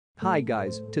Hi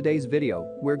guys, today's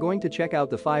video, we're going to check out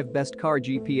the 5 best car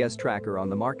GPS tracker on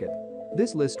the market.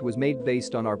 This list was made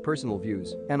based on our personal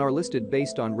views and are listed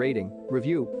based on rating,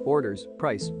 review, orders,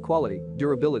 price, quality,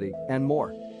 durability, and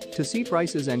more. To see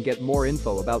prices and get more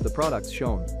info about the products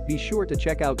shown, be sure to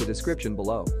check out the description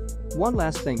below. One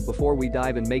last thing before we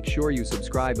dive in, make sure you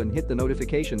subscribe and hit the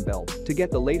notification bell to get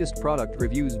the latest product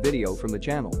reviews video from the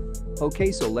channel.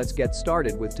 Okay, so let's get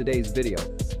started with today's video.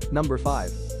 Number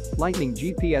 5. Lightning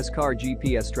GPS Car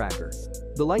GPS Tracker.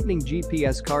 The Lightning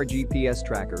GPS Car GPS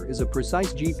Tracker is a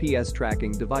precise GPS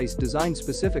tracking device designed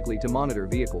specifically to monitor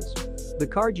vehicles. The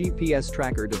Car GPS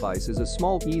Tracker device is a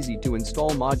small,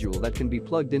 easy-to-install module that can be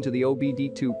plugged into the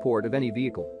OBD2 port of any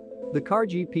vehicle. The Car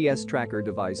GPS Tracker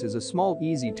device is a small,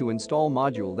 easy-to-install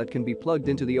module that can be plugged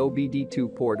into the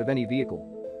OBD2 port of any vehicle.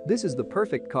 This is the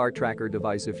perfect car tracker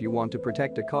device if you want to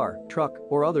protect a car, truck,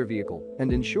 or other vehicle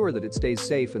and ensure that it stays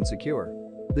safe and secure.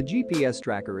 The GPS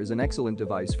tracker is an excellent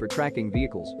device for tracking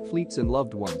vehicles, fleets, and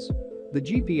loved ones. The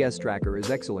GPS tracker is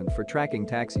excellent for tracking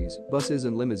taxis, buses,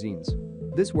 and limousines.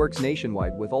 This works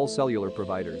nationwide with all cellular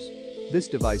providers. This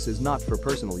device is not for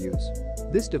personal use.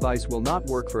 This device will not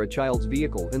work for a child's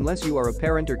vehicle unless you are a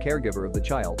parent or caregiver of the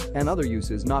child, and other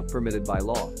use is not permitted by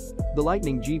law. The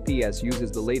Lightning GPS uses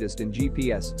the latest in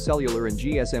GPS, cellular, and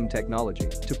GSM technology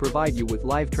to provide you with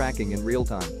live tracking in real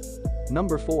time.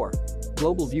 Number 4.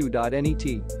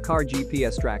 GlobalView.net Car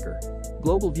GPS Tracker.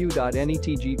 GlobalView.net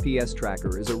GPS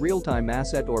Tracker is a real-time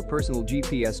asset or personal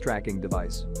GPS tracking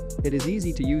device. It is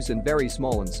easy to use and very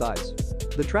small in size.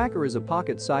 The tracker is a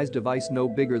pocket-sized device no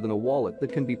bigger than a wallet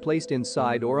that can be placed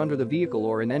inside or under the vehicle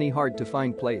or in any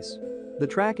hard-to-find place. The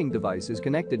tracking device is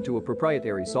connected to a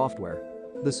proprietary software.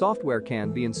 The software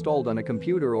can be installed on a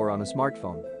computer or on a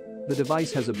smartphone. The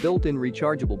device has a built-in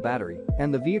rechargeable battery,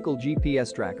 and the vehicle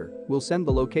GPS tracker will send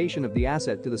the location of the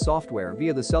asset to the software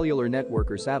via the cellular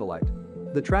network or satellite.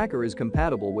 The tracker is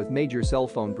compatible with major cell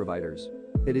phone providers.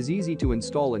 It is easy to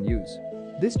install and use.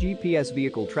 This GPS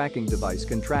vehicle tracking device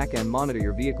can track and monitor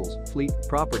your vehicle's fleet,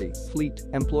 property, fleet,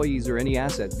 employees, or any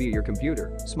asset via your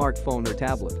computer, smartphone, or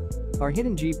tablet. Our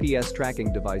hidden GPS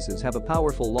tracking devices have a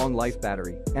powerful long-life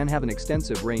battery and have an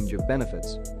extensive range of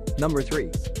benefits. Number 3.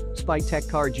 Tec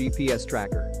Car GPS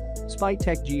Tracker.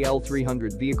 Tec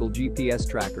GL300 Vehicle GPS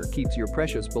Tracker keeps your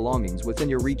precious belongings within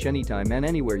your reach anytime and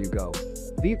anywhere you go.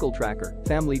 Vehicle tracker,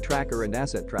 family tracker, and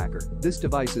asset tracker, this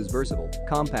device is versatile,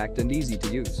 compact, and easy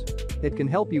to use. It can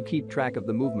help you keep track of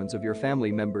the movements of your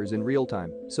family members in real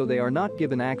time, so they are not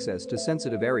given access to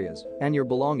sensitive areas and your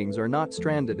belongings are not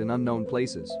stranded in unknown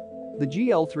places. The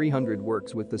GL300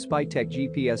 works with the Tec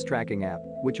GPS tracking app,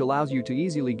 which allows you to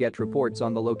easily get reports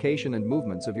on the location and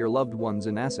movements of your loved ones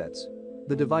and assets.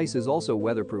 The device is also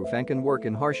weatherproof and can work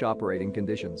in harsh operating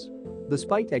conditions. The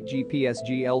Tec GPS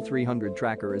GL300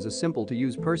 tracker is a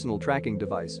simple-to-use personal tracking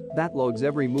device that logs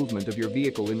every movement of your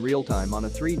vehicle in real time on a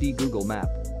 3D Google map.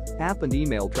 App and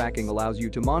email tracking allows you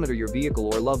to monitor your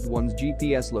vehicle or loved one's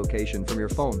GPS location from your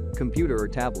phone, computer, or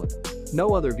tablet.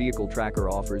 No other vehicle tracker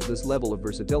offers this level of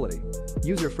versatility.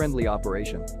 User-friendly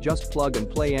operation, just plug and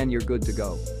play and you're good to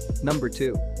go. Number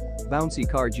 2. Bouncie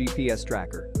Car GPS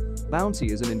Tracker.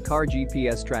 Bouncie is an in-car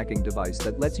GPS tracking device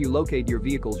that lets you locate your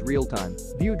vehicle's real-time,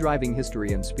 view driving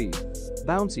history and speed.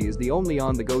 Bouncie is the only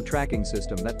on-the-go tracking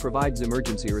system that provides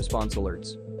emergency response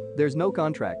alerts. There's no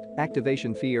contract,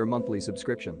 activation fee, or monthly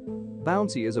subscription.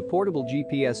 Bouncie is a portable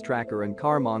GPS tracker and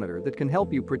car monitor that can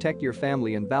help you protect your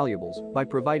family and valuables by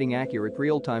providing accurate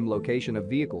real-time location of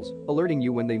vehicles, alerting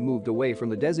you when they moved away from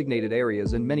the designated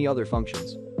areas, and many other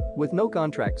functions. With no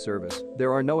contract service,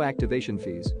 there are no activation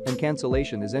fees, and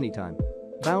cancellation is anytime.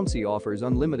 Bouncie offers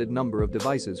unlimited number of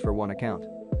devices for one account.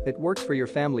 It works for your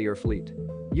family or fleet.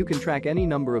 You can track any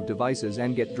number of devices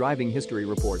and get driving history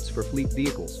reports for fleet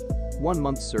vehicles. 1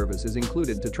 month's service is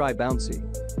included to try Bouncie.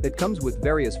 It comes with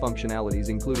various functionalities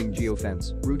including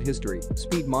geofence, route history,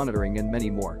 speed monitoring, and many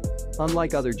more.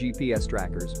 Unlike other GPS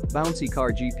trackers, Bouncie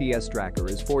Car GPS Tracker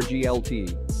is 4G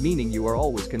LTE, meaning you are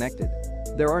always connected.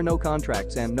 There are no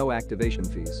contracts and no activation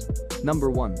fees. Number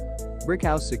 1.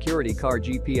 Brickhouse Security Car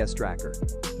GPS Tracker.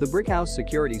 The Brickhouse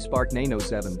Security Spark Nano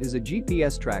 7 is a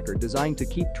GPS tracker designed to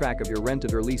keep track of your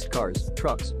rented or leased cars,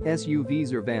 trucks,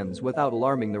 SUVs, or vans without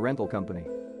alarming the rental company.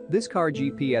 This car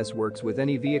GPS works with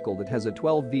any vehicle that has a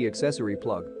 12V accessory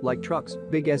plug, like trucks,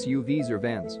 big SUVs, or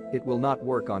vans. It will not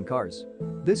work on cars.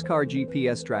 This car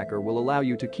GPS tracker will allow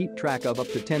you to keep track of up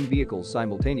to 10 vehicles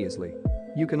simultaneously.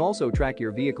 You can also track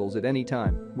your vehicles at any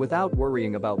time without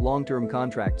worrying about long-term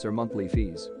contracts or monthly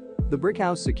fees. The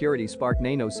Brickhouse Security Spark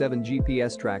Nano 7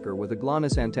 GPS tracker with a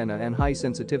GLONASS antenna and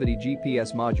high-sensitivity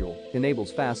GPS module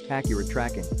enables fast, accurate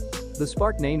tracking. The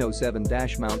Spark Nano 7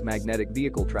 Dash Mount Magnetic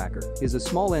Vehicle Tracker is a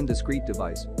small and discreet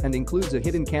device and includes a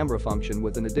hidden camera function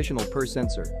with an additional PER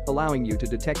sensor, allowing you to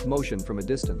detect motion from a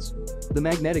distance. The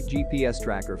magnetic GPS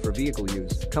tracker for vehicle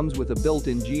use comes with a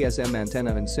built-in GSM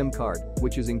antenna and SIM card,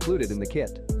 which is included in the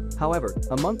kit. However,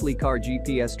 a monthly car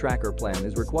GPS tracker plan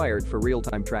is required for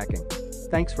real-time tracking.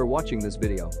 Thanks for watching this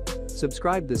video.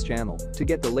 Subscribe this channel to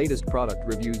get the latest product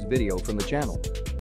reviews video from the channel.